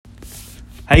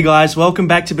Hey guys, welcome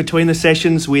back to Between the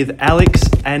Sessions with Alex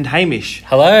and Hamish.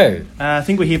 Hello. I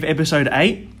think we're here for episode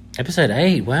 8. Episode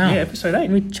 8, wow. Yeah, episode 8.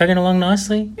 Are we chugging along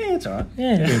nicely? Yeah, it's alright.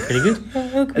 Yeah, doing pretty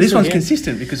good. This one's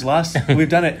consistent because we've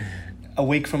done it a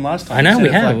week from last time. I know, we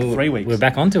instead have. of 3 weeks. We're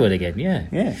back onto it again, yeah.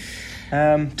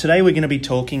 Yeah. Today we're going to be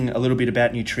talking a little bit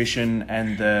about nutrition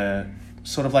and the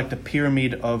sort of like the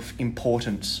pyramid of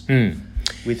importance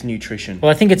with nutrition. Well,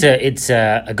 I think it's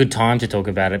a good time to talk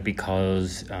about it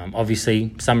because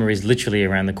obviously summer is literally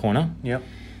around the corner. Yep.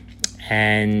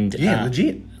 And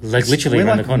legit. Like literally we're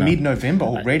around like the corner. Mid-November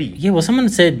already. Yeah, well, someone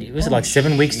said, was it like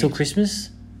 7 weeks till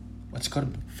Christmas? It's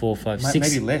got to 4, 5, 6.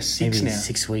 Maybe less, 6 maybe now.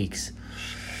 6 weeks.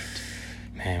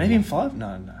 Man, Maybe in 5?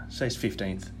 No. Say it's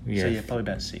 15th. Yeah. So yeah, probably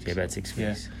about 6. Yeah, about 6 Yeah.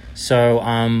 weeks. So,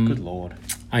 Good Lord.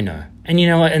 I know. And you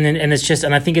know what? And it's just,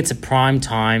 and I think it's a prime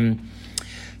time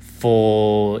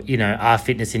for, our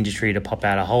fitness industry to pop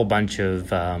out a whole bunch of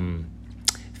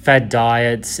fad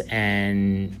diets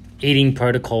and eating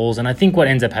protocols. And I think what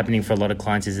ends up happening for a lot of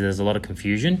clients is there's a lot of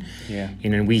confusion. Yeah.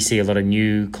 We see a lot of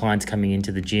new clients coming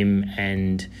into the gym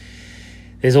and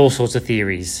there's all sorts of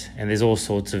theories and there's all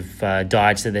sorts of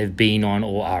diets that they've been on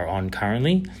or are on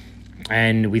currently.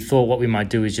 And we thought what we might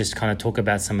do is just kind of talk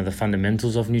about some of the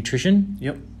fundamentals of nutrition.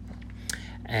 Yep.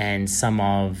 And some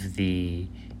of the,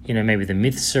 maybe the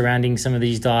myths surrounding some of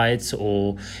these diets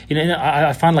or,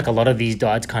 I find like a lot of these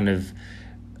diets kind of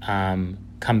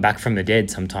come back from the dead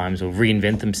sometimes or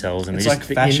reinvent themselves. And It's they like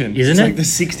fashion. Isn't it's it? like the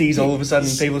 60s, all of a sudden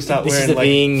people start This is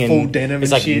wearing the thing, like full denim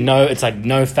it's and like shit. it's like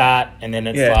no fat and then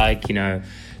it's like,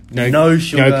 no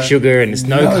sugar, and it's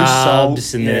no carbs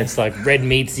salt, and then it's like red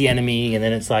meat's the enemy and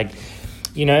then it's like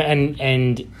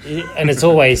and it's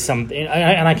always something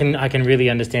and I can really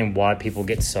understand why people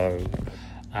get so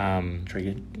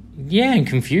Triggered. and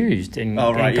confused and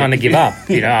Right, kind of give up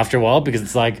after a while because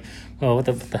it's like, well, what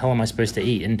the hell am I supposed to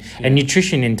eat? And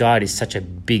nutrition and diet is such a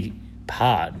big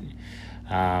part,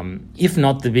 if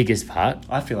not the biggest part.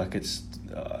 I feel like it's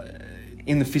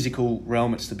in the physical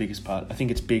realm, it's the biggest part. I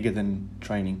think it's bigger than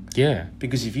training. Yeah.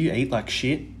 Because if you eat like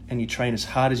shit and you train as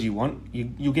hard as you want,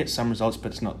 you'll get some results,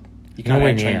 but it's not. You Nowhere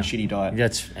can't train near. a shitty diet.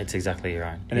 That's exactly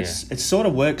right. And it sort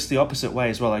of works the opposite way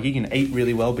as well. Like you can eat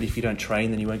really well, but if you don't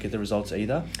train, then you won't get the results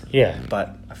either. Yeah.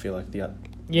 But I feel like the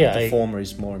former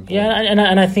is more important. Yeah,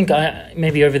 and I think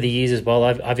maybe over the years as well,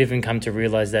 I've even come to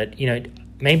realize that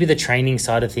maybe the training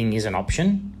side of thing is an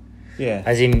option. Yeah.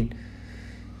 As in,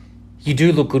 you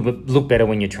do look better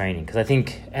when you're training because I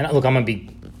think, and look, I've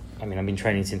been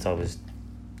training since I was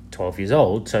 12 years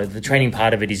old, so the training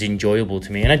part of it is enjoyable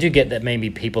to me, and I do get that maybe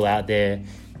people out there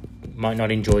might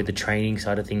not enjoy the training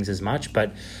side of things as much,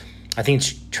 but I think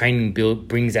training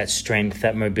brings that strength,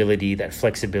 that mobility, that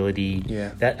flexibility,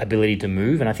 that ability to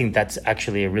move, and I think that's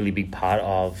actually a really big part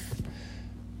of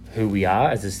who we are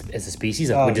as a species.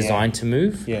 We're designed to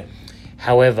move. Yeah.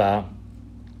 However,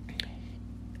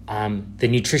 the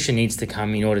nutrition needs to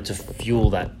come in order to fuel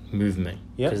that movement.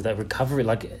 Because that recovery,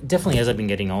 like definitely as I've been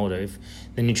getting older, if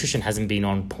the nutrition hasn't been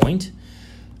on point,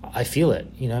 I feel it.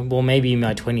 Well, maybe in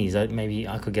my 20s, maybe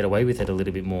I could get away with it a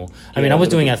little bit more. I was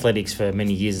doing athletics for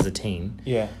many years as a teen.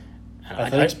 Yeah.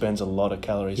 Athletics burns a lot of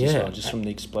calories as well, just from the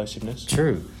explosiveness.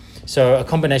 True. So a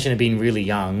combination of being really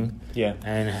young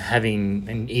and having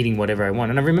and eating whatever I want.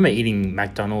 And I remember eating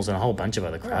McDonald's and a whole bunch of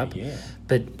other crap.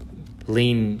 But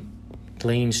lean,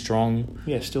 strong.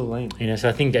 Yeah, still lean. So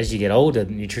I think as you get older,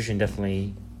 nutrition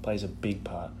definitely plays a big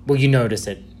part. Well, you notice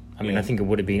it. I think I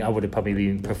would have probably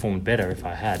been performed better if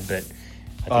I had, but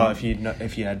I think,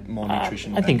 if you had more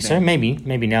nutrition. I think so.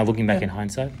 Maybe now looking back in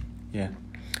hindsight. Yeah.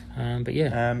 But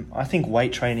yeah. I think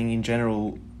weight training in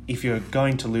general, if you're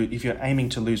aiming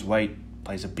to lose weight,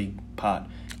 plays a big part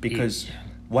because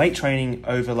weight training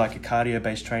over like a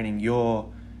cardio-based training,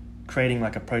 you're creating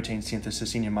like a protein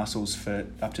synthesis in your muscles for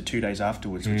up to 2 days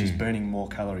afterwards, which is burning more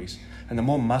calories. And the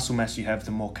more muscle mass you have,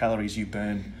 the more calories you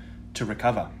burn to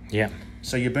recover. Yeah.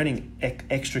 So you're burning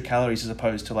extra calories as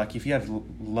opposed to like if you have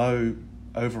low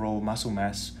overall muscle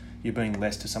mass, you're burning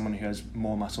less to someone who has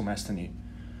more muscle mass than you.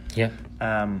 Yeah.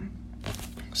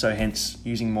 So hence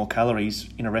using more calories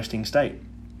in a resting state.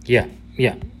 Yeah.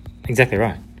 Exactly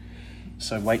right.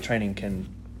 So weight training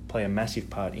can play a massive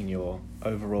part in your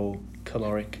overall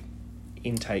caloric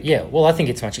intake. Yeah, well, I think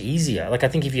it's much easier. Like I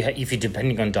think if you're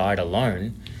depending on diet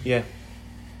alone,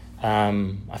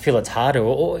 I feel it's harder.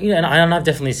 And I've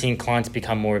definitely seen clients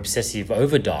become more obsessive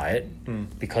over diet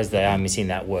because they are missing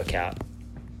that workout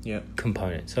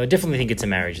component. So I definitely think it's a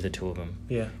marriage, the two of them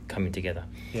coming together.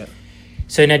 Yeah.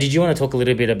 So now, did you want to talk a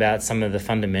little bit about some of the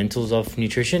fundamentals of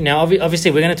nutrition? Now,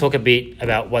 obviously, we're going to talk a bit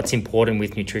about what's important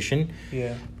with nutrition.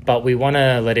 Yeah. But we want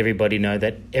to let everybody know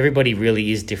that everybody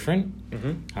really is different.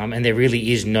 Mm-hmm. And there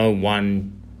really is no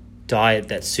one diet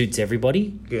that suits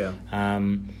everybody. Yeah.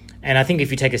 And I think if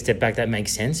you take a step back, that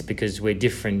makes sense because we're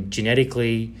different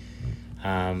genetically.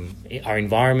 Our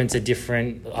environments are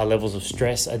different. Our levels of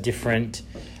stress are different.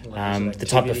 The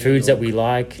type of foods that we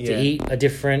like to eat are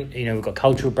different. You know, we've got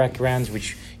cultural backgrounds,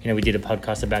 which, you know, we did a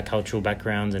podcast about cultural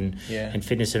backgrounds and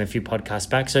fitness and a few podcasts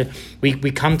back. So we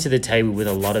come to the table with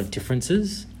a lot of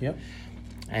differences. Yep.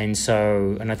 And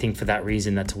I think for that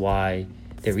reason, that's why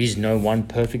there is no one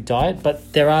perfect diet.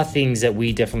 But there are things that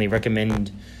we definitely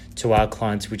recommend to our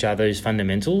clients, which are those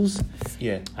fundamentals.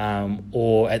 Yeah.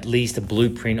 Or at least a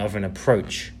blueprint of an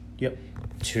approach. Yep.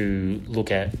 To look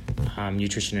at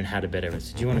nutrition and how to better it.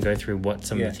 So do you want to go through what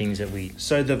some of the things that we...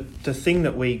 So the thing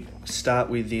that we start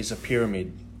with is a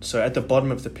pyramid. So at the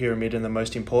bottom of the pyramid, and the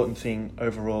most important thing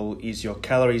overall is your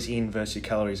calories in versus your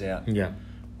calories out. Yeah.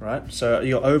 Right? So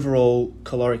your overall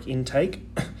caloric intake,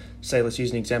 say let's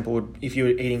use an example, if you're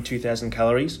eating 2,000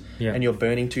 calories and you're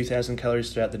burning 2,000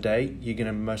 calories throughout the day, you're going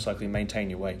to most likely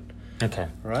maintain your weight. Okay.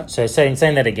 Right? So saying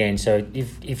that again, so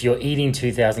if you're eating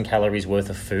 2,000 calories worth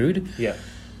of food... Yeah.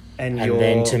 And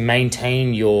then to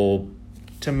maintain your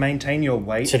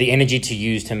weight, so the energy to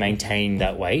use to maintain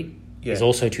that weight is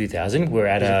also 2,000. We're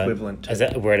at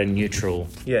we're at a neutral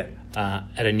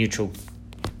at a neutral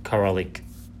caloric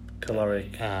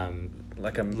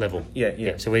like a level.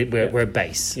 Yeah. So we're a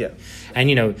base. Yeah.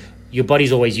 And you know your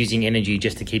body's always using energy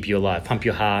just to keep you alive, pump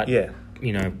your heart. Yeah.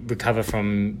 You know, recover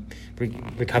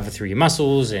through your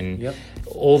muscles and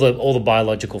all the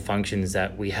biological functions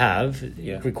that we have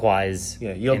requires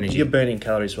energy. You're burning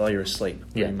calories while you're asleep,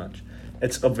 pretty much.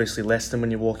 It's obviously less than when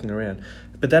you're walking around,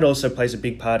 but that also plays a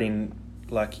big part in,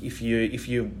 like, if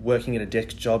you're working at a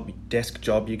desk job,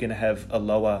 you're going to have a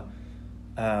lower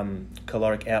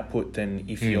caloric output than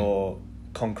if you're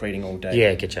concreting all day.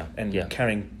 Yeah, getcha. And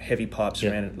carrying heavy pipes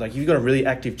around. Like, if you've got a really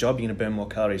active job, you're going to burn more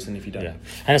calories than if you don't. Yeah.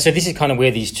 And so this is kind of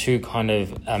where these two kind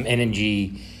of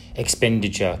energy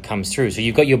expenditure comes through. So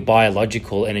you've got your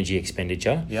biological energy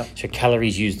expenditure. Yep. So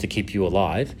calories used to keep you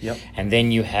alive. Yep. And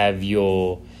then you have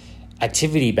your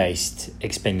activity-based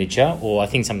expenditure, or I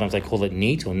think sometimes they call it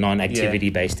NEAT, or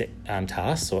non-activity-based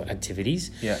tasks or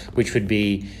activities, which would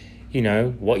be, you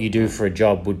know, what you do for a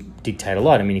job would dictate a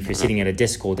lot. I mean, if you're sitting at a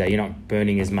desk all day, you're not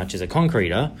burning as much as a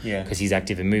concreter because he's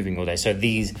active and moving all day. So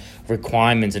these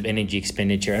requirements of energy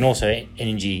expenditure and also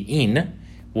energy in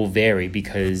will vary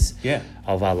because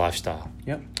of our lifestyle.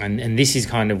 Yep. And this is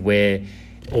kind of where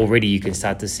already you can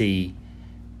start to see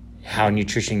how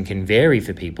nutrition can vary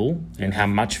for people and how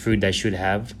much food they should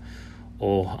have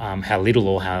or how little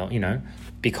or how, you know,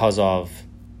 because of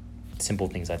simple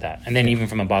things like that. And then even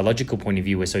from a biological point of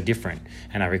view, we're so different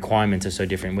and our requirements are so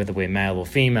different, whether we're male or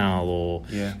female or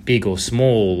big or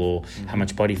small or how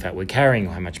much body fat we're carrying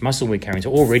or how much muscle we're carrying.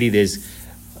 So already there's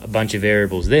a bunch of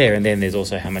variables there, and then there's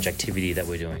also how much activity that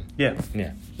we're doing. Yeah.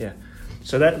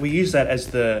 So that we use that as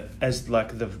the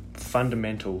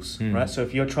fundamentals, right? So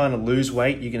if you're trying to lose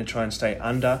weight, you're going to try and stay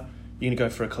under. You're going to go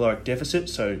for a caloric deficit,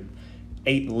 so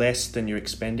eat less than you're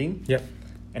expending. Yep.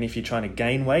 And if you're trying to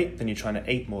gain weight, then you're trying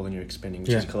to eat more than you're expending,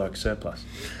 which is caloric surplus.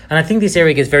 And I think this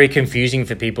area gets very confusing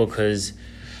for people because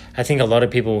I think a lot of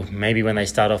people, maybe when they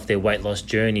start off their weight loss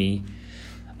journey,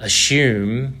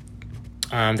 assume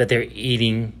that they're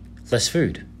eating less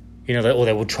food, you know, or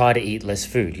they will try to eat less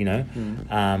food, you know,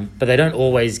 but they don't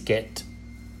always get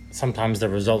sometimes the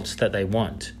results that they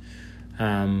want.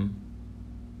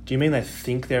 Do you mean they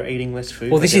think they're eating less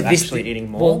food? Well, this is actually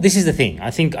eating more. Well, this is the thing.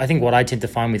 I think what I tend to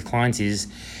find with clients is,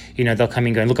 you know, they'll come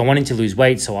in going, look, I wanted to lose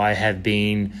weight, so I have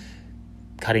been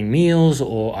cutting meals,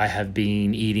 or I have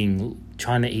been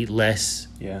trying to eat less,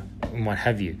 and what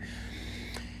have you.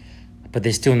 But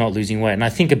they're still not losing weight. And I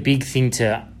think a big thing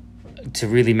to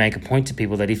really make a point to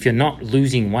people that if you're not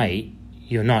losing weight,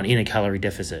 you're not in a calorie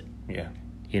deficit. Yeah.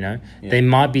 You know, there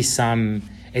might be some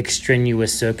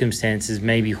extraneous circumstances,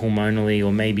 maybe hormonally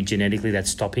or maybe genetically, that's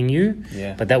stopping you.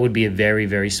 Yeah. But that would be a very,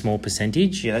 very small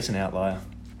percentage. Yeah, that's an outlier.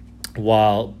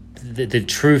 While the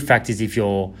true fact is if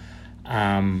you're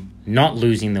not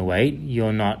losing the weight,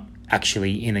 you're not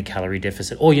actually in a calorie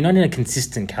deficit, or you're not in a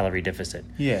consistent calorie deficit.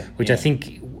 Yeah. Which I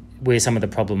think where some of the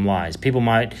problem lies. People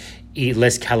might eat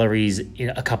less calories in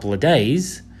a couple of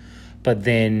days, but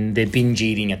then they're binge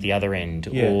eating at the other end,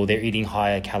 or they're eating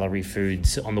higher calorie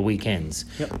foods on the weekends,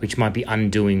 which might be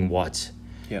undoing what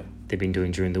they've been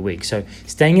doing during the week. So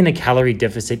staying in a calorie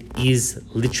deficit is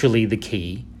literally the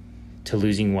key to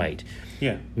losing weight.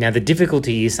 Yeah. Now, the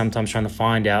difficulty is sometimes trying to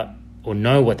find out or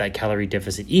know what that calorie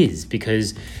deficit is,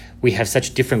 because we have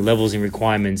such different levels and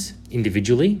requirements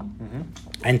individually. Mm-hmm.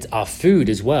 And our food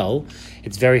as well,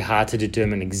 it's very hard to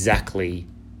determine exactly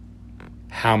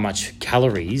how much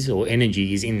calories or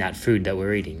energy is in that food that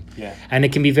we're eating. Yeah. And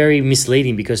it can be very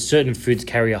misleading because certain foods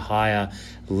carry a higher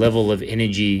level of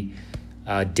energy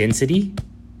density,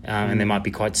 and they might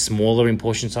be quite smaller in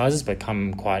portion sizes but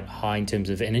come quite high in terms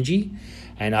of energy,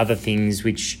 and other things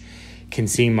which can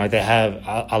seem like they have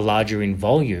a larger in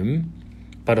volume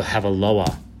but have a lower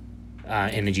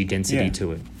energy density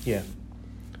to it. Yeah.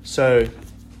 So,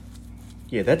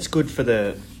 yeah, that's good for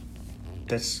the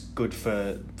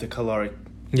caloric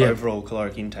overall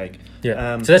caloric intake.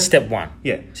 Yeah. So that's step one.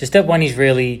 Yeah. So step one is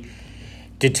really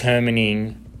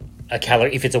determining a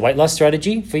calorie. If it's a weight loss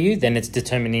strategy for you, then it's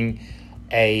determining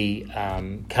a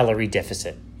calorie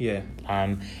deficit. Yeah.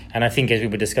 And I think, as we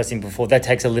were discussing before, that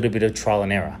takes a little bit of trial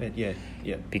and error. Yeah.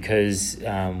 Yeah. Because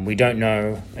we don't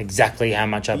know exactly how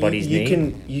much our bodies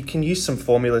need. You can use some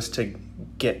formulas to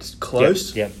get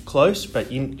close. Yep. Close,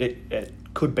 but it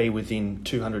could be within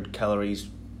 200 calories,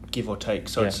 give or take.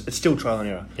 So it's still trial and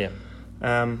error. Yeah.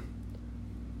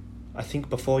 I think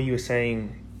before you were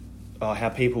saying how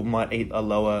people might eat a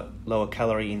lower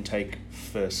calorie intake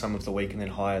for some of the week and then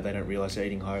higher. They don't realize they're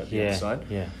eating higher at the other side.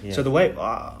 Yeah. So the way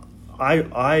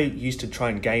I used to try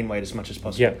and gain weight as much as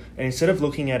possible. Yep. And instead of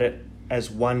looking at it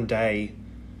as one day,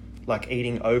 like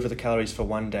eating over the calories for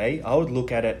one day, I would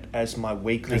look at it as my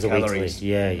weekly calories.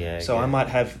 Yeah. So I might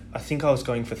have, I think I was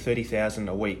going for 30,000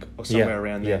 a week or somewhere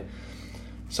around there. Yeah.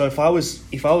 So if I was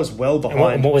well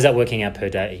behind, and what was that working out per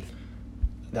day?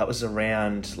 that was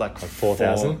around like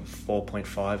 4,000?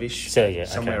 4.5-ish. So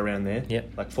somewhere around there. Yeah.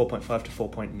 Like 4.5 to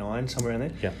 4.9, somewhere around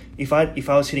there. Yeah. If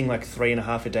I was hitting like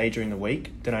 3.5 a day during the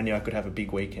week, then I knew I could have a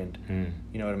big weekend.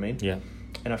 You know what I mean? Yeah.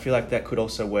 And I feel like that could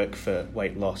also work for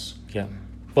weight loss. Yeah.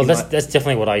 Well, that's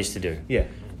definitely what I used to do. Yeah.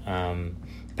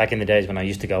 Back in the days when I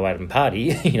used to go out and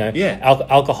party, Yeah.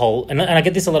 Alcohol, and I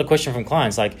get this a lot of question from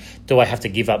clients, like, do I have to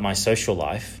give up my social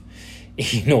life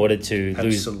in order to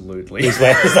lose weight? It's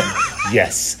like,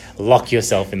 yes, lock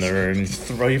yourself in the room.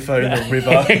 Throw your phone in the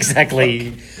river.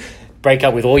 Exactly. Break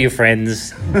up with all your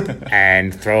friends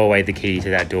and throw away the key to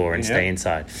that door and stay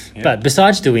inside. Yep. But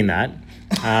besides doing that...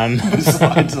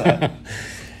 besides that...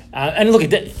 and look,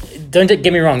 don't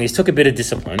get me wrong, this took a bit of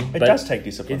discipline. It does take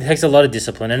discipline. It takes a lot of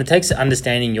discipline, and it takes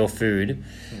understanding your food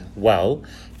well,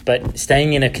 but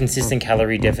staying in a consistent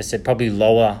calorie deficit, probably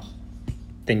lower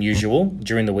than usual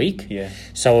during the week. Yeah.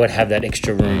 So I would have that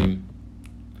extra room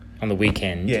on the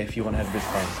weekend. Yeah, if you want to have a bit of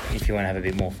fun. If you want to have a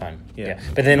bit more fun. Yeah.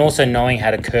 But then also knowing how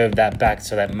to curve that back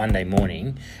so that Monday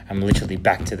morning, I'm literally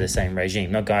back to the same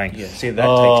regime. Not going, see, that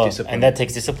takes discipline. And that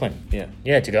takes discipline. Yeah.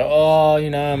 Yeah, to go,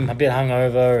 I'm a bit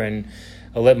hungover and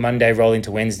I'll let Monday roll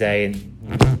into Wednesday.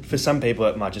 And For some people,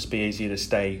 it might just be easier to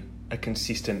stay a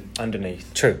consistent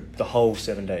underneath. True. The whole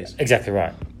 7 days. Exactly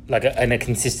right. Like a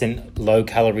consistent low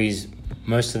calories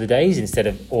most of the days instead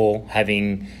of all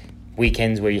having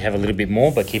weekends where you have a little bit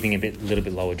more but keeping a little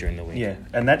bit lower during the week. Yeah,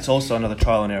 and that's also another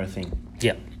trial and error thing.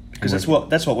 Yeah. Because that's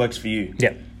what works for you.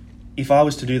 Yeah. If I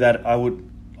was to do that,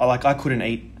 I couldn't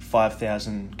eat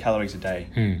 5,000 calories a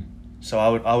day. So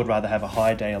I would rather have a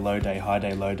high day, a low day, high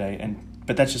day, low day,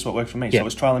 but that's just what worked for me. Yeah. So it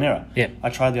was trial and error. Yeah. I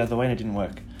tried the other way and it didn't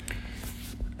work.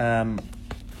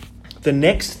 The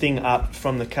next thing up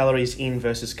from the calories in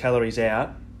versus calories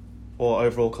out, or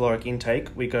overall caloric intake,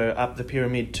 we go up the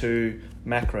pyramid to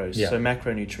macros, so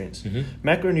macronutrients.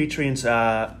 Macronutrients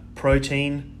are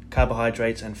protein,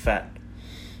 carbohydrates, and fat.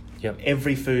 Yep.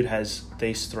 Every food has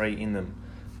these three in them.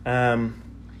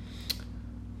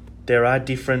 There are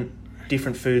different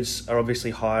foods are obviously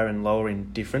higher and lower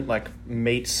in different, like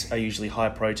meats are usually high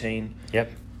protein.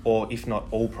 Yep. Or if not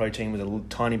all protein with a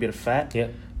tiny bit of fat.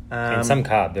 Yep. And some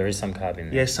carb. There is some carb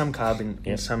in there. Yeah, some carb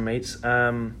in some meats.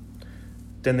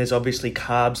 Then there's obviously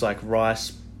carbs like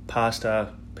rice,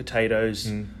 pasta, potatoes.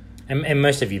 And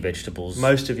most of your vegetables.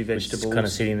 Most of your vegetables. Kind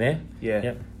of sitting there. Yeah.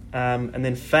 Yep. And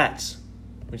then fats,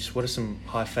 what are some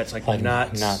high fats like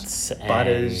nuts,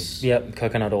 butters. Yep,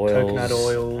 coconut oils.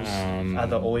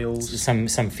 Other oils.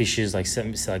 Some fishes like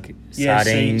sardines.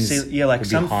 Like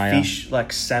some fish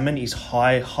like salmon is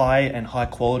high and high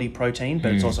quality protein,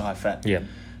 but it's also high fat. Yeah.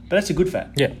 But that's a good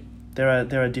fat. Yeah. There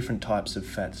are different types of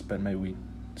fats, but maybe we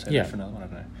say that for another one. I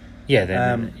don't know.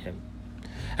 Yeah.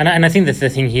 And I think that the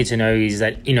thing here to know is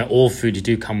that all foods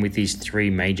do come with these three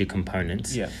major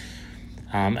components. Yeah.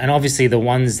 And obviously the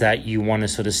ones that you want to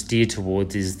sort of steer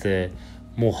towards is the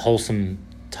more wholesome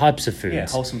types of foods. Yeah,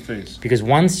 wholesome foods. Because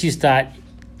once you start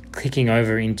clicking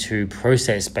over into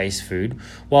processed-based food.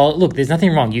 Well, look, there's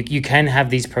nothing wrong. You can have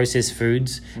these processed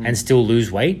foods and still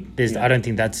lose weight. I don't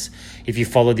think that's, if you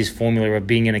follow this formula of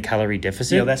being in a calorie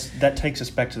deficit. Yeah, that takes us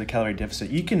back to the calorie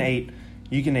deficit. You can eat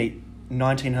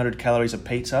 1,900 calories of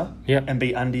pizza and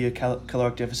be under your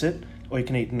caloric deficit, or you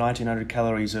can eat 1,900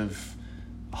 calories of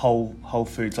whole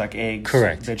foods like eggs,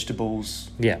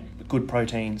 vegetables, good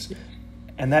proteins.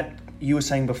 And that, you were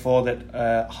saying before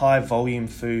that high volume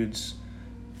foods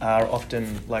are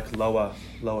often like lower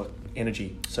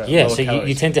energy. So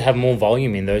you tend to have more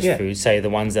volume in those foods, say the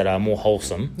ones that are more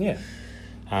wholesome. Yeah.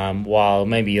 While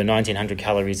maybe your 1,900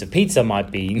 calories of pizza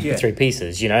might be 3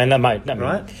 pieces, and that might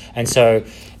right. And so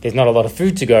there's not a lot of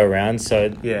food to go around. So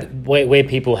where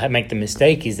people make the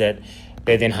mistake is that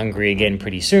they're then hungry again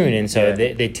pretty soon, and so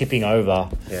they're tipping over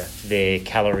their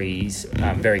calories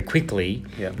very quickly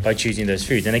by choosing those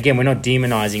foods. And again, we're not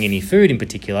demonizing any food in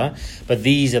particular, but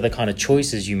these are the kind of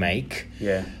choices you make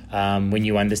when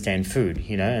you understand food,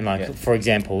 And for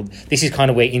example, this is kind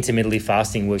of where intermittently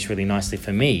fasting works really nicely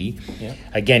for me. Yeah.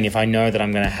 Again, if I know that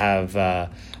I'm going to have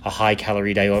a high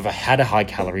calorie day, or if I had a high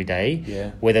calorie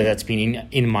day, whether that's been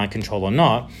in my control or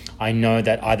not, I know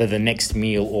that either the next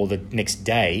meal or the next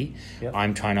day,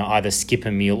 I'm trying to either skip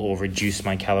a meal or reduce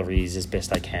my calories as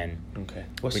best I can. Okay.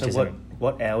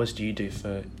 What hours do you do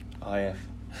for IF?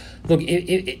 Look,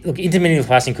 intermittent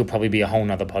fasting could probably be a whole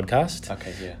nother podcast.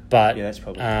 Okay, yeah. But that's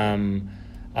probably.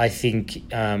 I think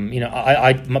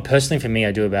I personally, for me,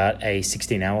 I do about a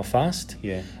 16-hour fast.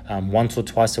 Yeah. Once or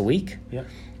twice a week. Yeah.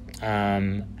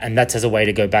 And that's as a way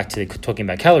to go back to talking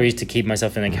about calories, to keep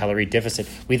myself in a calorie deficit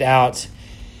without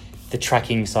the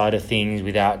tracking side of things,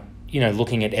 without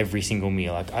looking at every single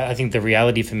meal. I think the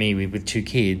reality for me with 2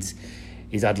 kids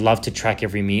is I'd love to track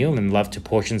every meal and love to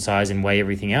portion size and weigh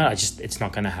everything out. It's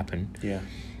not going to happen. Yeah.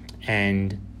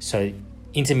 And so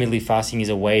intermittently fasting is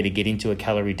a way to get into a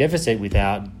calorie deficit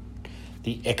without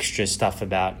the extra stuff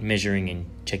about measuring and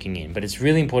checking in. But it's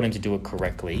really important to do it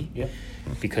correctly. Yeah.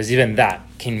 Because even that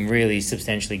can really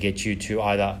substantially get you to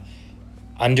either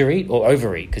undereat or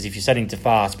overeat. Because if you're starting to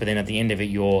fast, but then at the end of it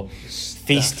you're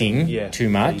feasting too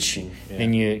much,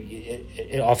 then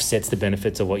it offsets the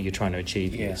benefits of what you're trying to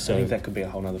achieve. Yeah, so I think that could be a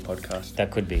whole nother podcast. That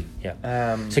could be,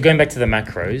 so going back to the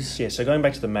macros. Yeah, so going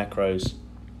back to the macros.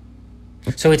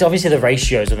 So it's obviously the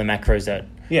ratios of the macros that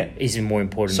is more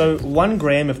important. So 1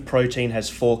 gram of protein has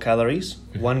 4 calories,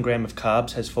 1 gram of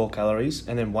carbs has 4 calories,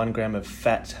 and then 1 gram of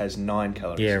fats has 9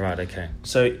 calories. Yeah, right, okay.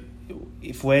 So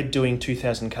if we're doing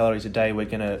 2,000 calories a day, we're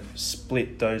going to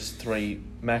split those 3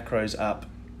 macros up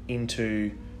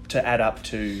to add up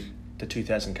to the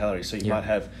 2,000 calories. So you might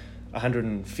have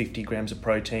 150 grams of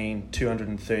protein,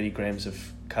 230 grams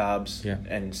of carbs,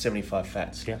 and 75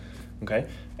 fats. Yeah. Okay.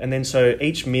 And then so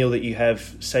each meal that you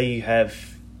have, say you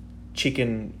have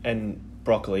chicken and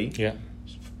broccoli. Yeah.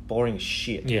 It's boring as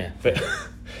shit. Yeah. But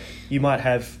you might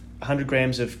have 100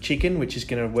 grams of chicken, which is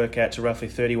going to work out to roughly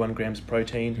 31 grams of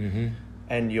protein. Mm-hmm.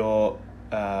 And your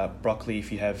broccoli,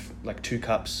 if you have like 2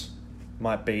 cups,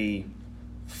 might be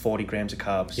 40 grams of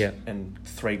carbs and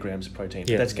 3 grams of protein.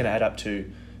 Yeah. That's going to add up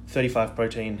to 35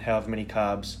 protein, however many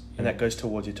carbs, and that goes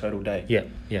towards your total day. Yeah,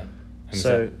 yeah.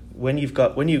 So when you've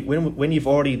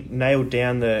already nailed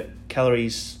down the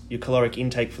calories, your caloric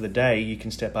intake for the day, you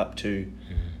can step up to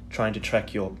trying to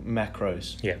track your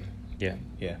macros. Yeah.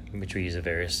 Which we use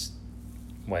various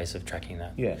ways of tracking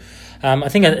that. Yeah. I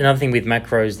think another thing with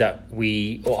macros that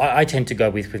I tend to go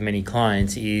with many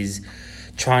clients is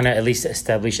trying to at least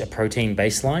establish a protein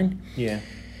baseline. Yeah.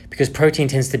 Because protein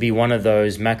tends to be one of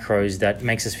those macros that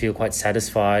makes us feel quite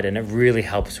satisfied, and it really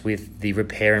helps with the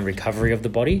repair and recovery of the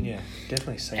body. Yeah,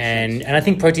 definitely. And I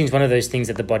think protein is one of those things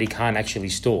that the body can't actually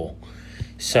store.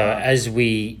 So as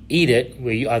we eat it,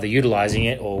 we're either utilizing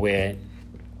it or we're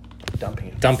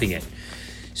dumping it.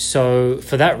 So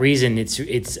for that reason,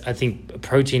 it's I think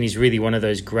protein is really one of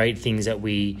those great things that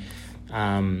we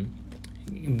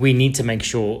need to make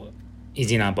sure is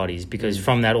in our bodies, because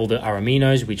from that, our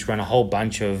aminos, which run a whole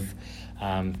bunch of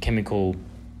chemical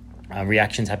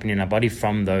reactions happening in our body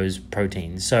from those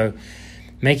proteins. So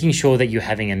making sure that you're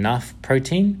having enough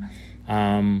protein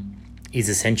is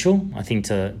essential, I think,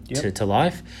 to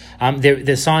life.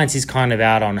 The science is kind of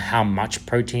out on how much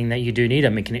protein that you do need. I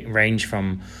mean, it can range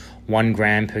from 1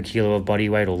 gram per kilo of body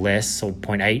weight or less, or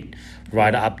 0.8,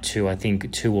 right up to, I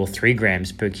think, 2 or 3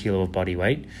 grams per kilo of body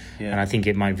weight. Yeah. And I think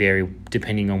it might vary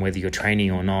depending on whether you're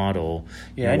training or not, or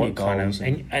and what your goals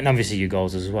and obviously your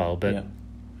goals as well. But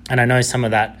and I know some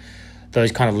of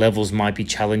those kind of levels might be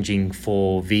challenging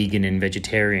for vegan and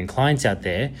vegetarian clients out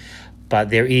there, but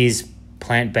there is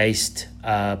plant-based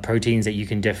proteins that you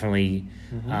can definitely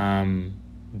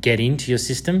get into your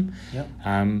system. Yep.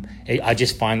 I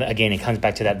just find that, again, it comes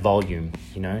back to that volume,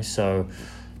 so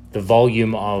the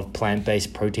volume of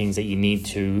plant-based proteins that you need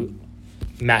to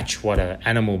match what an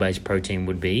animal-based protein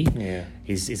would be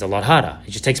is a lot harder.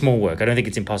 It just takes more work. I don't think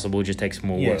it's impossible. It just takes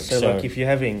more work. So like if you're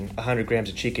having 100 grams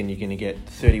of chicken, you're going to get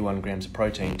 31 grams of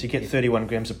protein. To get 31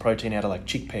 grams of protein out of like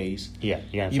chickpeas,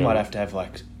 you might have to have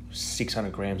like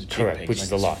 600 grams of chickpeas. Correct, which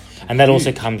is a lot. And that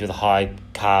also comes with high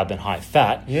carb and high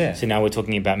fat. Yeah. So now we're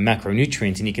talking about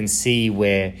macronutrients, and you can see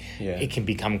where it can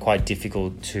become quite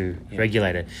difficult to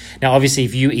regulate it. Now, obviously,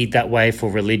 if you eat that way for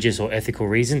religious or ethical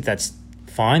reasons, that's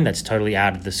fine. That's totally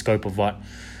out of the scope of what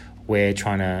we're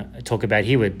trying to talk about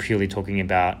here. We're purely talking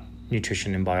about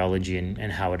nutrition and biology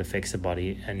and how it affects the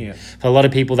body. And for a lot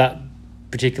of people, that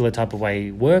particular type of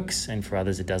way works, and for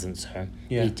others, it doesn't. So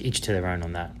each to their own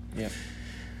on that. Yeah.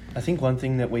 I think one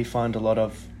thing that we find a lot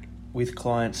of with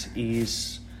clients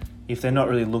is if they're not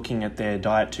really looking at their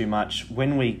diet too much,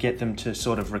 when we get them to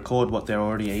sort of record what they're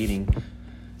already eating,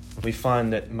 we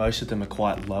find that most of them are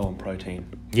quite low on protein.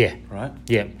 Yeah. Right?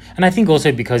 Yeah. And I think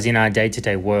also because in our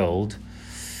day-to-day world,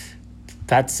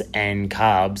 fats and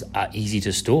carbs are easy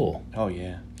to store. Oh,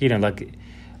 yeah. Like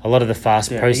a lot of the fast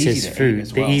processed food,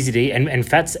 they're easy to eat. And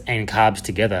fats and carbs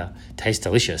together taste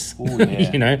delicious. Ooh,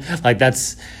 yeah. Like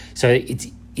that's... So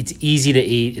it's easy to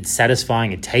eat. It's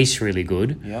satisfying. It tastes really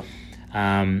good. Yep.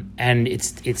 And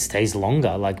it stays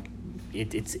longer. Like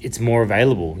it's more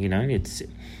available. You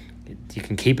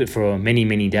can keep it for many,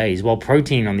 many days. While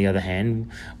protein, on the other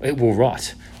hand, it will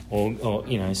rot, or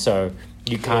so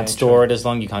you can't store it as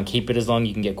long. You can't keep it as long.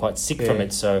 You can get quite sick from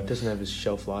it. So it doesn't have a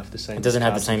shelf life the same. It doesn't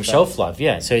have the same shelf life.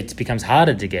 Yeah. So it becomes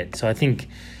harder to get. So I think.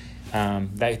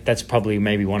 That's probably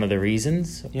maybe one of the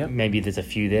reasons. Yep. Maybe there's a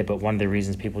few there, but one of the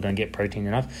reasons people don't get protein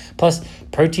enough. Plus,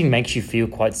 protein makes you feel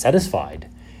quite satisfied.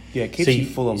 Yeah, it keeps you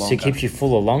fuller longer. So it keeps you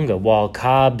fuller longer. While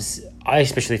carbs, I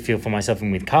especially feel for myself,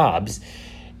 and with carbs,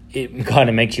 it kind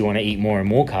of makes you want to eat more and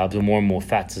more carbs or more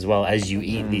fats as well as you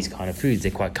eat these kind of foods.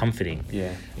 They're quite comforting.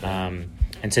 Yeah.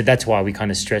 And so that's why we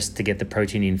kind of stress to get the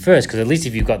protein in first, because at least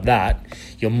if you've got that,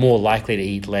 you're more likely to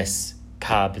eat less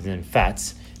carbs than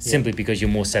fats. Simply because you're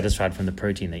more satisfied from the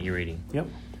protein that you're eating. Yep.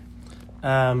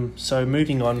 So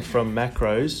moving on from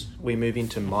macros, we move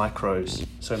into micros.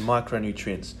 So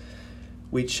micronutrients,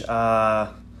 which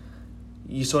are,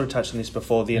 you sort of touched on this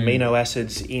before, the amino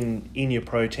acids in your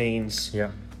proteins. Yeah.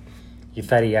 Your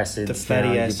fatty acids,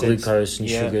 your glucose and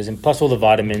sugars, and plus all the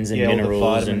vitamins and minerals.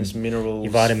 All the vitamins, minerals,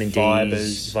 your vitamin Ds,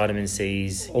 fibers, vitamin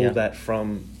Cs. All that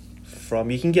from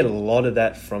you can get a lot of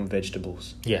that from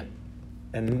vegetables. Yeah.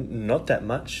 And not that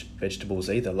much vegetables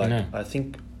either. Like No. I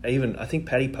think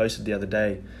Patty posted the other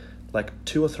day, like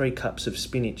 2 or 3 cups of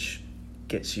spinach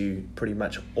gets you pretty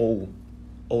much all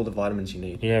the vitamins you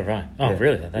need. Yeah, right. Oh,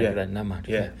 really? That not much.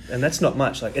 Yeah, and that's not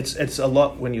much. Like it's a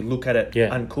lot when you look at it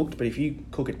uncooked, but if you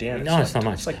cook it down, it's not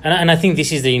much. And I think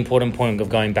this is the important point of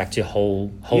going back to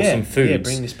wholesome foods. Yeah,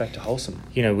 bring this back to wholesome.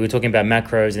 We were talking about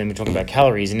macros, and then we're talking about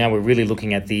calories, and now we're really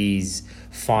looking at these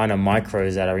finer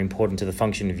micros that are important to the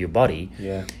function of your body.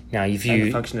 Yeah. Now, and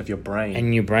the function of your brain.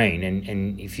 And your brain,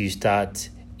 and if you start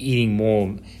eating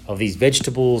more of these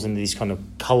vegetables and these kind of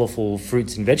colourful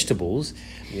fruits and vegetables,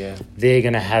 they're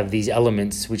going to have these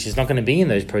elements which is not going to be in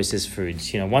those processed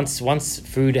foods. Once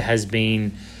food has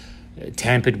been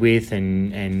tampered with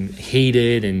and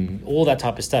heated and all that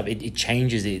type of stuff, it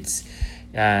changes its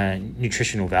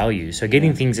nutritional value. So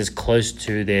getting things as close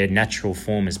to their natural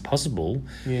form as possible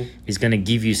is going to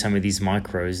give you some of these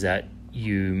micros that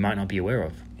you might not be aware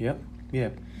of. Yep. Yeah.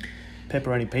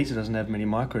 Pepperoni pizza doesn't have many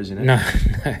micros in it.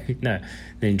 No.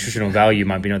 The nutritional value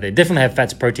might be not there. Definitely have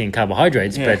fats, protein,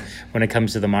 carbohydrates, but when it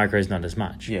comes to the micros, not as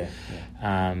much. Yeah.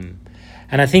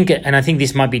 And I think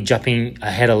this might be jumping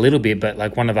ahead a little bit, but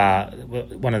like one of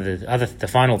the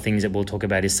final things that we'll talk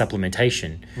about is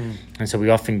supplementation. And so we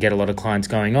often get a lot of clients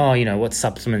going, what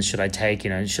supplements should I take?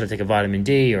 Should I take a vitamin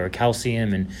D or a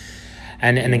calcium?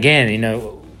 And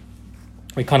again,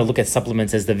 we kind of look at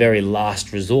supplements as the very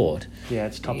last resort. Yeah,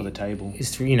 it's top of the table.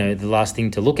 It's the last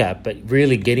thing to look at, but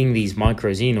really getting these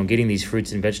micros in, or getting these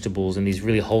fruits and vegetables and these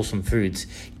really wholesome foods,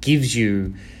 gives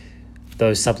you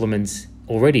those supplements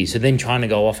already. So then trying to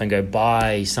go off and go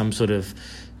buy some sort of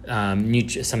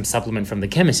some supplement from the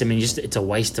chemist, it's a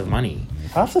waste of money.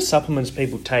 Half the supplements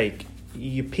people take,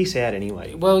 you piss out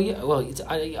anyway. Well, yeah,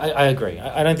 I agree.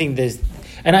 I don't think there's,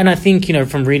 and I think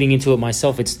from reading into it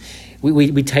myself, it's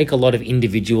we take a lot of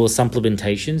individual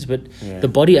supplementations, but the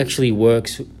body actually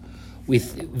works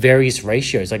with various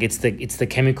ratios. Like it's the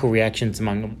chemical reactions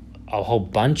among a whole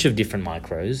bunch of different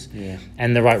micros Yeah.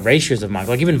 and the right ratios of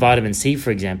micro. Like even vitamin C,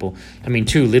 for example, I mean,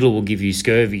 too little will give you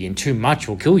scurvy and too much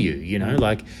will kill you, you know,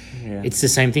 like Yeah. it's the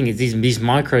same thing. It's these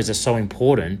micros are so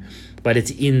important, but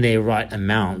it's in their right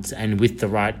amounts and with the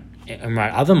right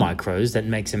other micros that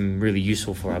makes them really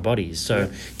useful for our bodies. So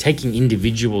taking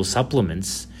individual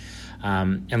supplements,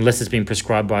 unless it's been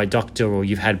prescribed by a doctor or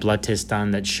you've had blood tests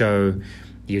done that show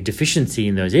your deficiency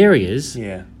in those areas,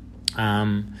 Yeah.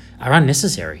 are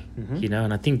unnecessary, you know.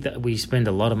 And I think that we spend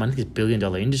a lot of money. This $1 billion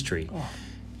industry,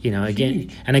 you know.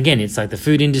 Again, it's like the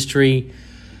food industry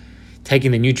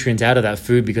taking the nutrients out of that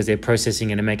food because they're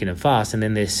processing it and making it fast, and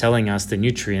then they're selling us the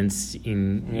nutrients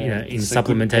in in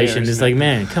supplementation. It's like,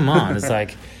 man, come on! It's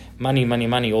like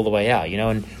money all the way out, you know.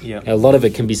 And a lot of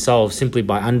it can be solved simply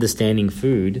by understanding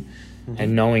food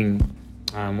and knowing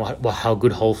how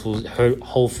good whole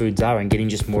foods are and getting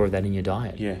just more of that in your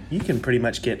diet. Yeah, you can pretty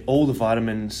much get all the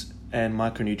vitamins and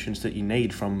micronutrients that you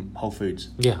need from whole foods.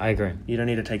 Yeah, I agree. You don't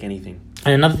need to take anything.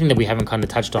 And another thing that we haven't kind of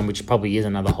touched on, which probably is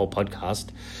another whole podcast,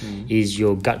 is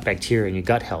your gut bacteria and your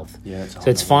gut health. Yeah, so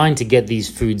it's fine to get these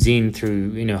foods in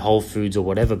through, you know, whole foods or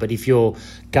whatever, but if your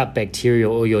gut bacteria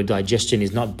or your digestion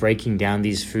is not breaking down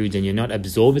these foods and you're not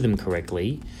absorbing them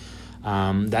correctly,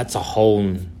 that's a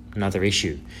whole another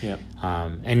issue. Yeah.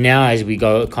 And now as we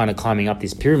go kind of climbing up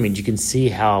this pyramid, you can see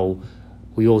how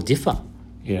we all differ,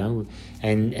 you know,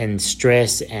 and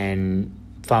stress and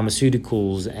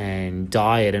pharmaceuticals and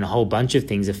diet and a whole bunch of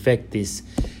things affect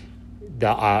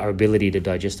our ability to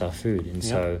digest our food. And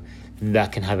so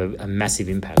that can have a massive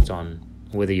impact on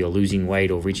whether you're losing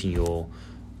weight or reaching your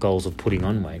goals of putting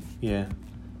on weight. Yeah.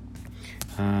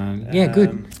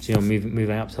 Good. So you're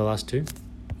moving up to the last two?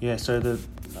 Yeah, so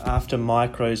after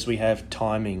micros we have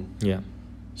timing. Yeah.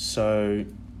 So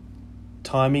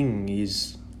timing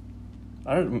is...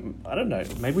 I don't know.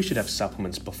 Maybe we should have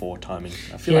supplements before timing.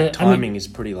 I feel like timing is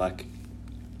pretty end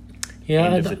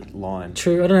of the line.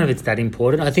 True. I don't know if it's that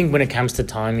important. I think when it comes to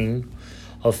timing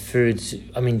of foods,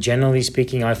 I mean, generally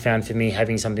speaking, I found for me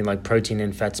having something like protein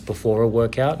and fats before a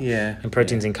workout, and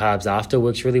proteins and carbs after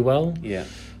works really well. Yeah.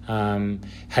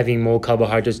 Having more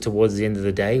carbohydrates towards the end of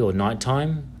the day or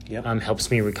nighttime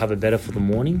helps me recover better for the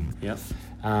morning. Yep.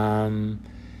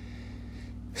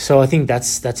 So I think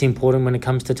that's important when it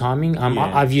comes to timing.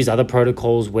 I've used other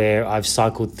protocols where I've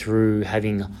cycled through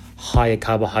having higher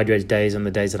carbohydrate days on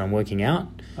the days that I'm working out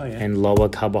and lower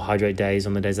carbohydrate days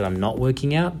on the days that I'm not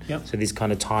working out. Yep. So this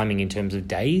kind of timing in terms of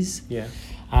days. Yeah.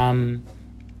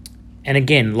 And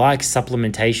again, like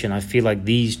supplementation, I feel like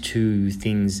these two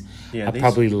things are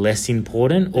probably less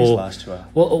important. These last two are.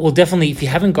 Well, definitely, if you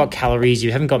haven't got calories,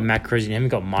 you haven't got macros, and you haven't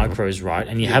got micros right,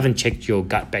 and you haven't checked your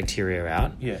gut bacteria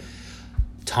out,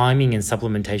 timing and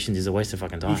supplementations is a waste of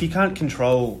fucking time. If you can't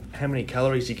control how many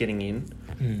calories you're getting in,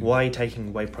 why are you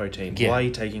taking whey protein? Why are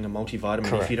you taking a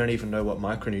multivitamin if you don't even know what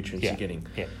micronutrients you're getting?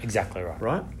 Yeah, exactly right.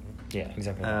 Right? Yeah,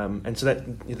 exactly. And so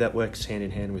that works hand in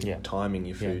hand with timing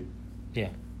your food. Yeah.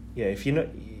 Yeah, if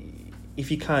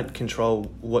you can't control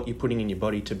what you're putting in your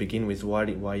body to begin with, why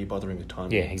are you bothering with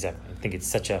timing? Yeah, exactly. I think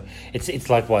it's it's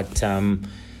like what a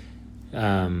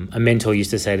mentor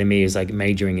used to say to me is like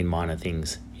majoring in minor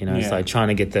things. You know, it's like trying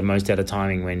to get the most out of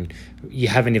timing when you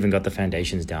haven't even got the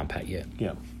foundations down pat yet.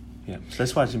 Yeah. Yeah. So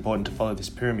that's why it's important to follow this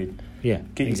pyramid. Yeah.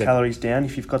 Get your calories down.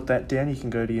 If you've got that down, you can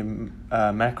go to your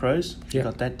macros. If you've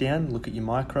got that down, look at your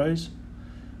micros,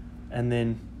 and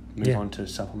then move on to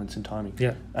supplements and timing.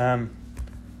 Yeah.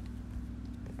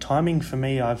 Timing for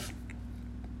me, I've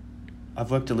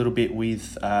worked a little bit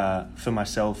with for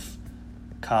myself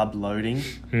carb loading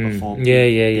before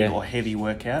big or heavy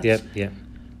workouts.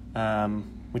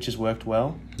 Which has worked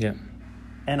well. Yeah.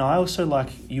 And I also like,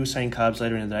 you were saying carbs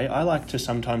later in the day, I like to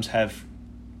sometimes have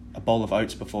a bowl of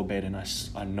oats before bed and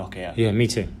I knock out. Yeah, me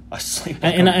too. I sleep.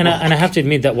 And I have to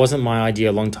admit that wasn't my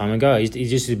idea a long time ago. It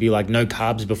used to be like no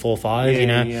carbs before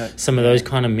 5, some of those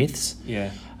kind of myths.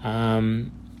 Yeah.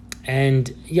 And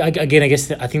again,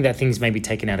 I think that thing's maybe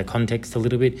taken out of context a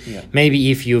little bit. Yeah.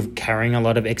 Maybe if you're carrying a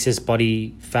lot of excess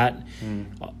body fat,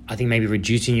 I think maybe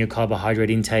reducing your carbohydrate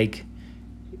intake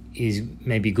is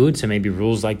maybe good. So maybe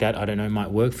rules like that, I don't know, might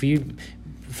work for you.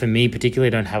 For me particularly, I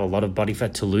don't have a lot of body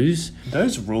fat to lose.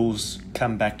 Those rules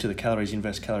come back to the calories in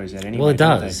versus calories out anyway. Well, it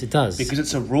does. Because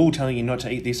it's a rule telling you not to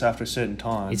eat this after a certain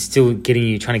time. It's still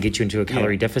trying to get you into a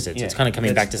calorie deficit. So it's kind of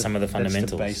coming back to some of the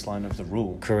fundamentals. That's the baseline of the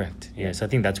rule. Correct. Yeah. So I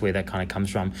think that's where that kind of comes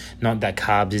from. Not that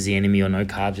carbs is the enemy or no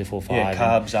carbs before 5. Yeah,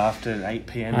 carbs after 8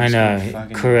 p.m. I know.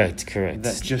 Correct.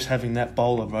 That just having that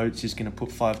bowl of oats is going to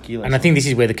put 5 kilos. And I think this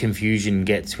is where the confusion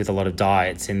gets with a lot of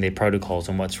diets and their protocols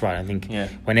and what's right. I think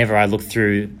whenever I look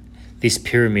through this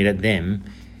pyramid at them,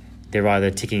 they're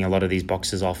either ticking a lot of these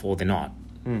boxes off or they're not.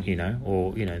 You know,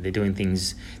 or they're doing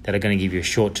things that are going to give you a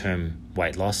short-term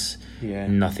weight loss. Yeah.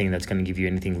 Nothing that's going to give you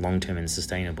anything long-term and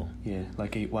sustainable. Yeah,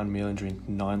 like eat one meal and drink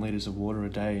 9 liters of water a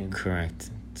day, and Correct.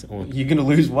 you're going to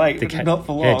lose weight, but not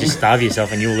for long. Yeah, just starve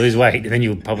yourself and you'll lose weight, and then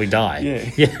you'll probably die.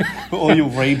 Yeah. Or you'll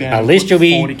rebound. At least you'll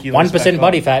be 1% 1%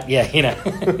 body fat. Yeah,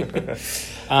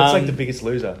 That's like The Biggest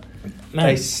Loser. Man.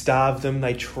 They starve them,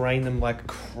 they train them like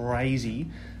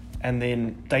crazy, and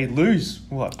then they lose,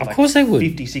 Of course they would.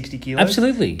 50, 60 kilos.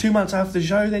 Absolutely. 2 months after the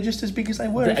show, they're just as big as they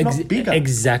were, if not bigger.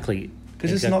 Exactly.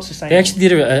 Because it's not sustainable. They actually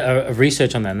did a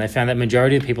research on that, and they found that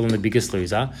majority of people in The Biggest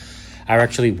Loser are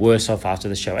actually worse off after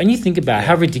the show. And you think about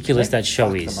how ridiculous that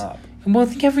show is. And well,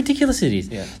 think how ridiculous it is.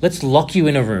 Yeah. Let's lock you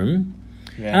in a room.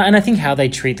 Yeah. And I think how they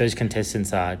treat those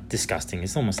contestants are disgusting.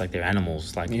 It's almost like they're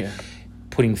animals, like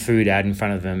putting food out in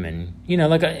front of them. And,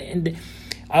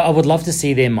 I would love to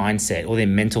see their mindset or their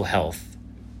mental health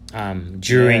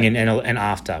during and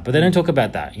after. But they don't talk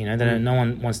about that. No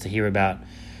one wants to hear about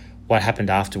what happened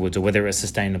afterwards or whether it's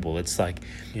sustainable. It's like,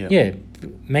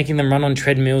 making them run on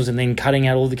treadmills and then cutting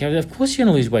out all the calories. Of course you're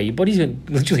going to lose weight. Your body's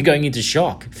literally going into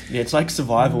shock. Yeah, it's like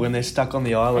Survival when they're stuck on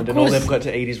the island and all they've got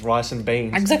to eat is rice and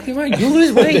beans. Exactly right. You'll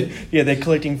lose weight. Yeah, they're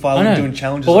collecting files and doing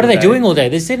challenges. But what are they doing all day?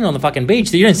 They're sitting on the fucking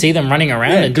beach. You don't see them running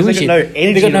around and doing shit.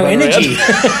 They've got no energy.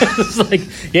 It's like,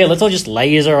 let's all just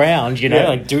laze around,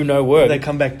 like do no work. They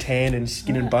come back tan and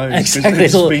skin and bones. Exactly.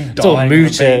 It's all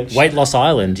moved to Weight Loss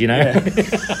Island,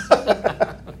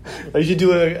 They should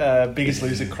do a Biggest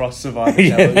Loser cross Survivor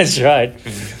challenge. That's right.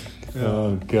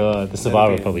 Oh God, the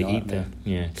Survivor will probably eat them.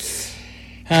 Yeah.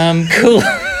 Cool.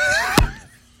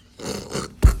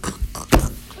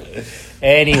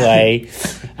 Anyway,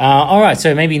 all right.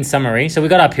 So maybe in summary, we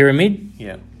got our pyramid.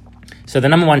 Yeah. So the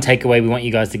number one takeaway we want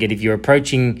you guys to get, if you're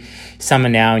approaching summer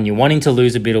now and you're wanting to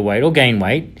lose a bit of weight or gain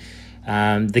weight,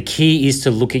 the key is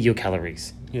to look at your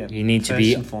calories. Yeah, you need to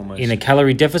be in a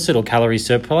calorie deficit or calorie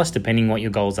surplus, depending what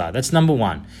your goals are. That's number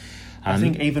one. I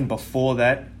think even before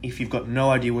that, if you've got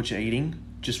no idea what you're eating,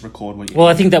 just record what you're Well,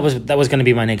 eating. I think that was going to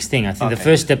be my next thing. I think the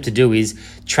first step to do is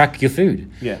track your food.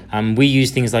 Yeah. We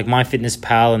use things like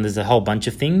MyFitnessPal, and there's a whole bunch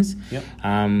of things. Yep.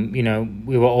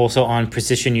 We were also on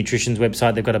Precision Nutrition's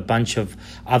website. They've got a bunch of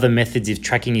other methods if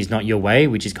tracking is not your way,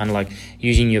 which is kind of like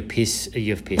using your piss.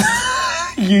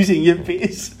 Using your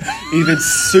piss. If it's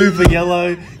super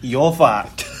yellow, you're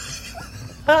fucked.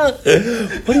 What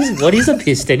is a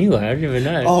piss anyway? I don't even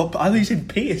know. Oh, I thought you said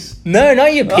piss. No,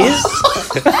 not your piss.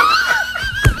 That's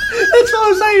what I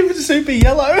was saying. If it's super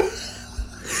yellow.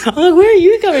 I'm like, where are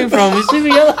you coming from? It's super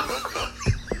yellow.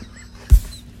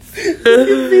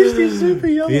 Your fist is super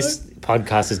yellow. This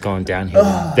podcast has gone downhill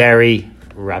very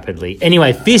rapidly.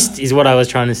 Anyway, fist is what I was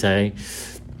trying to say.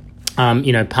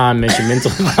 Palm measurements.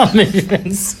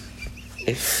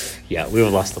 Yeah,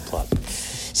 we've lost the plot.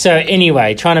 So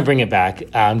anyway, trying to bring it back,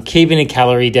 keeping a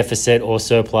calorie deficit or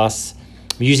surplus,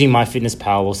 using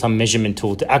MyFitnessPal or some measurement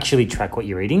tool to actually track what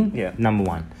you're eating. Yeah. Number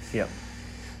one. Yeah.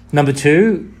 Number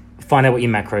two, find out what your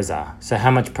macros are. So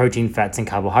how much protein, fats, and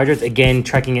carbohydrates. Again,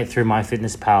 tracking it through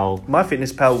MyFitnessPal.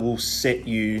 MyFitnessPal will set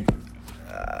you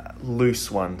loose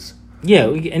ones. Yeah.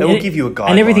 It will give you a guide.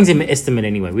 And everything's an estimate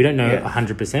anyway. We don't know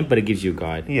 100%, but it gives you a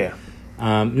guide. Yeah.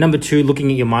 Number two,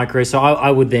 looking at your macros. So I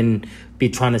would then be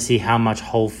trying to see how much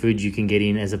whole food you can get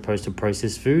in as opposed to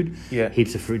processed food. Yeah.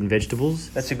 Heaps of fruit and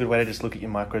vegetables. That's a good way to just look at your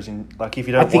macros. If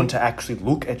you don't want to actually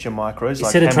look at your macros.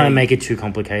 Instead of trying to make it too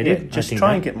complicated. Just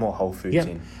try and get more whole foods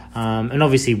in. And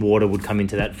obviously water would come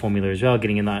into that formula as well,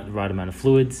 getting in the right amount of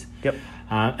fluids. Yep.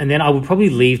 And then I would probably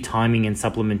leave timing and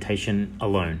supplementation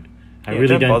alone. I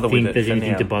really don't think there's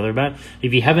anything to bother about.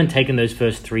 If you haven't taken those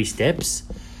first 3 steps,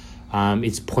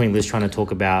 it's pointless trying to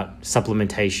talk about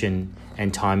supplementation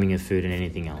and timing of food and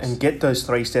anything else. And get those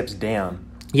 3 steps down.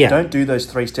 Yeah. Don't do those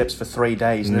 3 steps for 3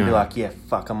 days and then be like,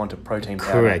 I'm onto protein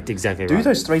powder. Correct, exactly right. Do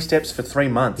those 3 steps for 3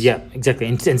 months. Yeah, exactly.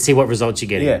 And see what results you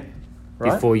get. Yeah.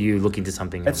 Right? Before you look into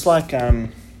something else. It's like,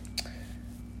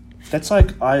 that's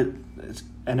like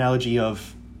analogy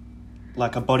of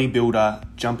like a bodybuilder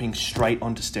jumping straight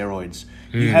onto steroids.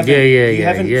 You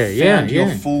haven't found your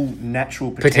full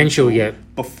natural potential yet.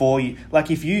 Before you, like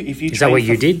if you is that what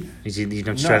you did? Is you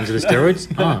jumped straight into the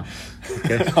steroids? No.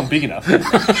 Okay. I'm big enough.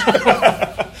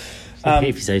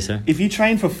 If you say so. If you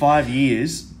train for 5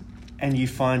 years and you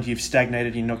find you've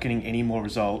stagnated, you're not getting any more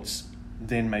results,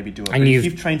 then maybe do it. And if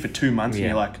you've trained for 2 months and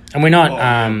you're like, and we're not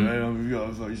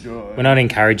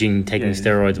encouraging taking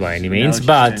steroids by any means,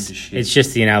 but it's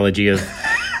just the analogy of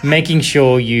making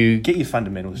sure you get your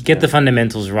fundamentals. Get the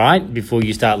fundamentals right before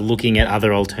you start looking at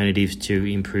other alternatives to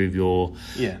improve your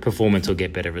performance or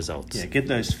get better results. Yeah, get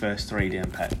those first 3 down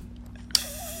pat.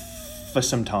 for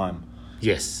some time.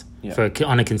 Yes. Yeah.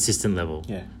 On a consistent level.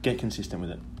 Yeah, get consistent with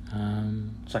it.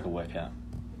 It's like a workout.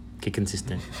 Get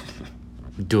consistent.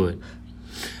 Do it.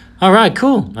 All right,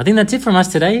 cool. I think that's it from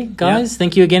us today, guys. Yeah.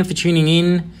 Thank you again for tuning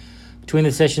in. Between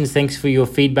the Sessions, thanks for your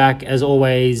feedback. As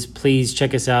always, please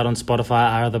check us out on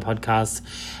Spotify, our other podcasts,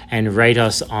 and rate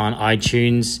us on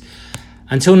iTunes.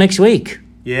 Until next week.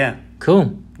 Yeah.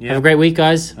 Cool. Yeah. Have a great week,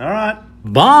 guys. All right.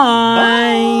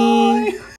 Bye. Bye.